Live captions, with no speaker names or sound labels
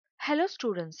Hello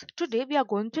students, today we are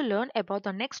going to learn about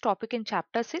the next topic in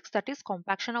chapter 6, that is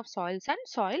compaction of soils and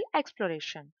soil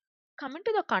exploration. Coming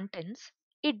to the contents,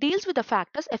 it deals with the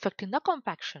factors affecting the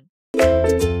compaction.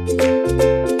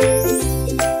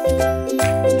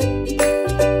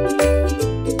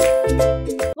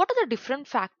 What are the different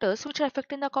factors which are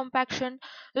affecting the compaction,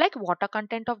 like water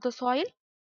content of the soil,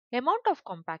 amount of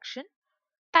compaction,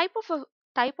 type of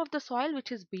type of the soil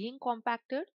which is being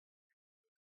compacted,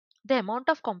 the amount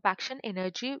of compaction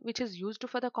energy which is used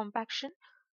for the compaction,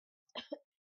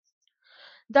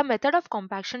 the method of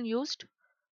compaction used,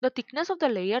 the thickness of the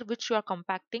layer which you are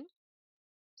compacting,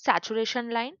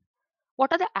 saturation line,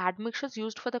 what are the admixtures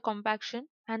used for the compaction,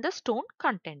 and the stone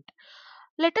content.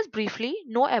 Let us briefly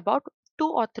know about two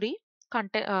or three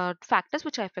factors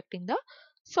which are affecting the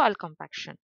soil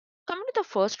compaction. Coming to the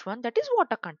first one, that is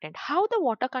water content. How the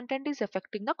water content is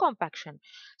affecting the compaction.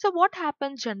 So what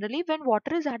happens generally when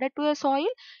water is added to a soil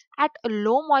at a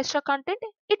low moisture content,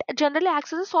 it generally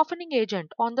acts as a softening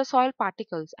agent on the soil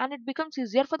particles and it becomes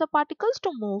easier for the particles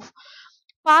to move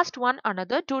past one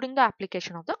another during the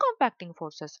application of the compacting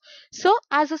forces. So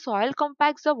as the soil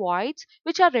compacts, the voids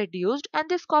which are reduced and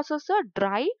this causes a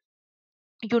dry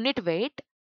unit weight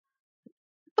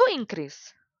to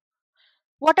increase.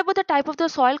 What about the type of the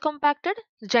soil compacted?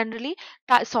 Generally,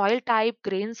 soil type,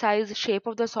 grain size, shape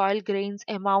of the soil grains,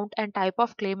 amount and type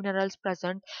of clay minerals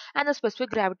present, and the specific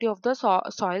gravity of the soil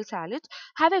solids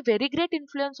have a very great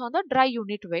influence on the dry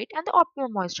unit weight and the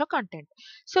optimum moisture content.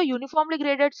 So, uniformly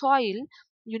graded sand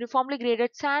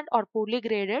or poorly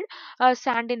graded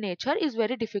sand in nature is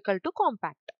very difficult to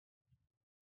compact.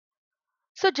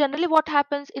 So generally what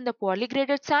happens in the poorly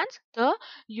graded sands, the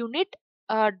unit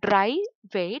dry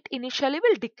weight initially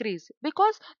will decrease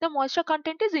because the moisture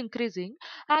content is increasing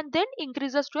and then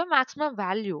increases to a maximum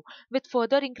value with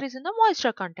further increase in the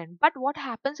moisture content. But what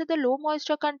happens at the low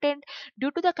moisture content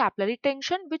due to the capillary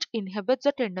tension which inhibits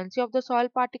the tendency of the soil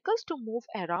particles to move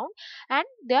around and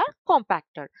they are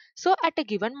compacted. So at a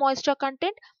given moisture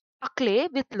content, a clay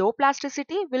with low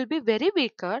plasticity will be very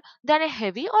weaker than a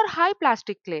heavy or high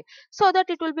plastic clay so that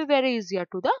it will be very easier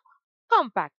to the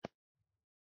compact.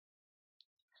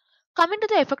 Coming to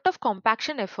the effect of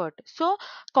compaction effort. So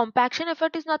compaction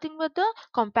effort is nothing but the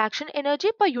compaction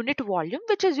energy per unit volume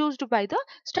which is used by the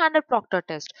standard Proctor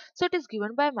test. So it is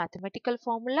given by a mathematical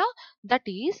formula, that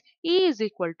is E is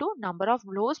equal to number of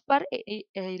blows per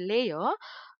a layer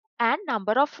and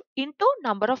number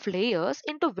of layers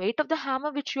into weight of the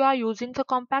hammer which you are using for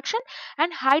compaction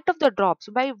and height of the drops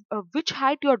by which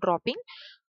height you are dropping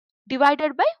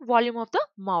divided by volume of the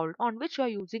mold on which you are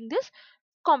using this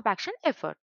compaction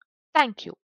effort. Thank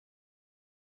you.